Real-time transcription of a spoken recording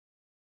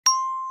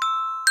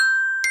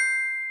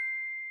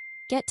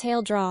Get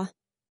tail draw.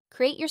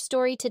 Create your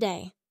story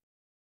today.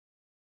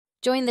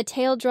 Join the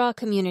tail draw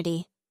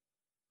community.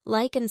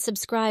 Like and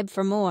subscribe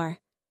for more.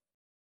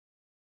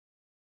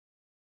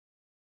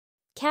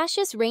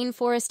 Cassius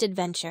Rainforest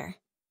Adventure.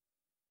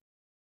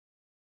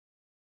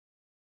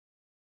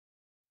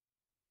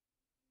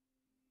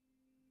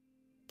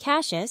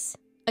 Cassius,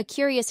 a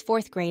curious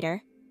fourth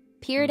grader,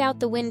 peered out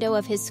the window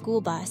of his school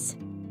bus.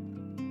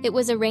 It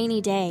was a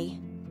rainy day,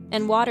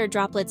 and water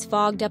droplets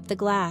fogged up the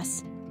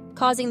glass,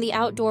 causing the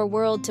outdoor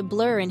world to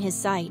blur in his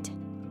sight.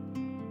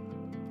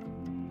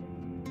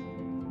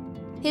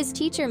 His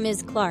teacher,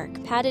 Ms.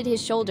 Clark, patted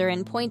his shoulder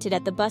and pointed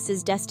at the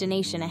bus's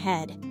destination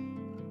ahead,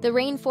 the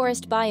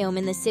rainforest biome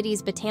in the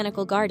city's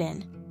botanical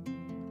garden.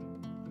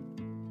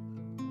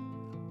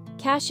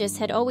 Cassius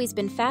had always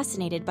been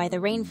fascinated by the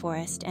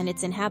rainforest and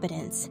its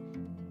inhabitants.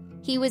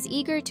 He was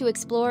eager to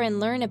explore and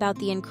learn about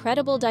the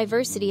incredible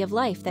diversity of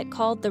life that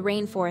called the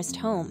rainforest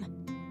home.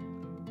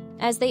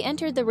 As they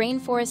entered the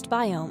rainforest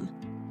biome,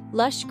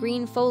 lush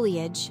green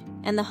foliage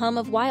and the hum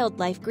of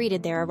wildlife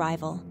greeted their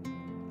arrival.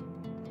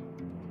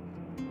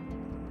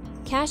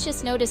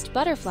 Cassius noticed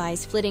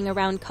butterflies flitting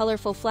around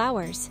colorful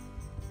flowers.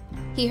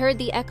 He heard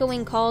the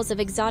echoing calls of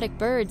exotic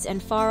birds,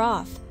 and far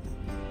off,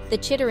 the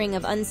chittering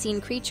of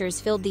unseen creatures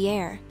filled the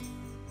air.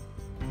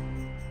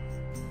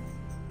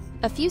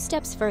 A few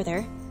steps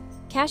further,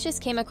 Cassius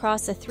came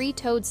across a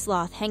three-toed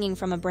sloth hanging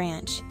from a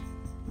branch.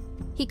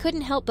 He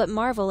couldn't help but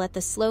marvel at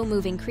the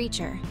slow-moving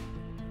creature.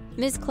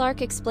 Ms.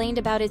 Clark explained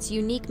about its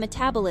unique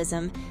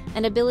metabolism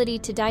and ability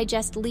to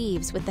digest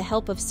leaves with the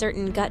help of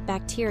certain gut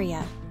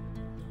bacteria.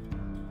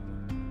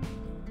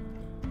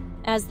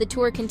 As the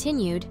tour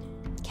continued,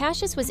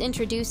 Cassius was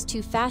introduced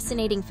to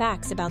fascinating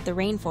facts about the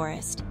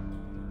rainforest.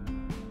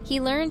 He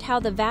learned how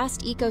the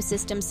vast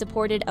ecosystem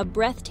supported a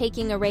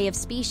breathtaking array of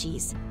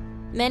species,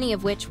 many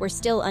of which were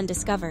still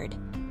undiscovered.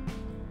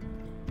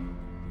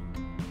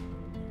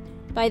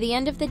 By the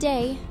end of the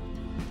day,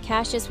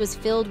 Cassius was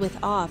filled with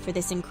awe for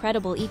this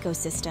incredible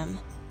ecosystem.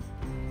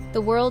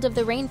 The world of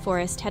the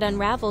rainforest had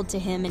unraveled to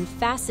him in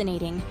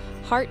fascinating,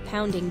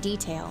 heart-pounding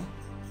detail.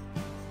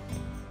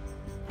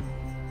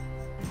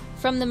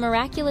 From the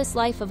miraculous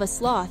life of a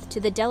sloth to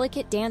the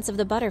delicate dance of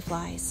the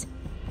butterflies,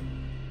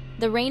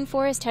 the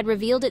rainforest had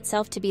revealed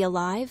itself to be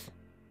alive,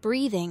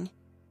 breathing,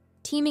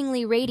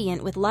 teemingly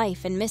radiant with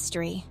life and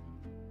mystery.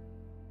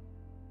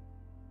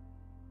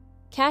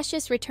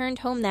 Cassius returned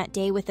home that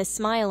day with a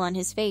smile on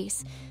his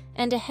face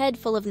and a head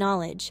full of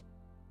knowledge,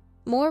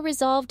 more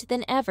resolved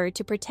than ever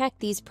to protect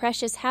these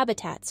precious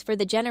habitats for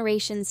the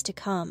generations to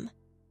come.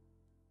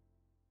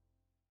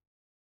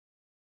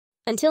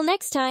 Until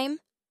next time,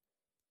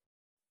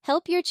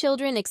 help your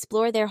children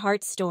explore their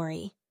heart's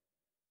story.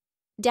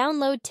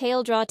 Download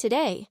Tail Draw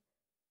today.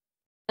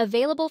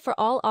 Available for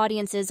all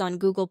audiences on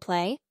Google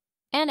Play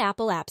and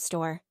Apple App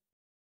Store.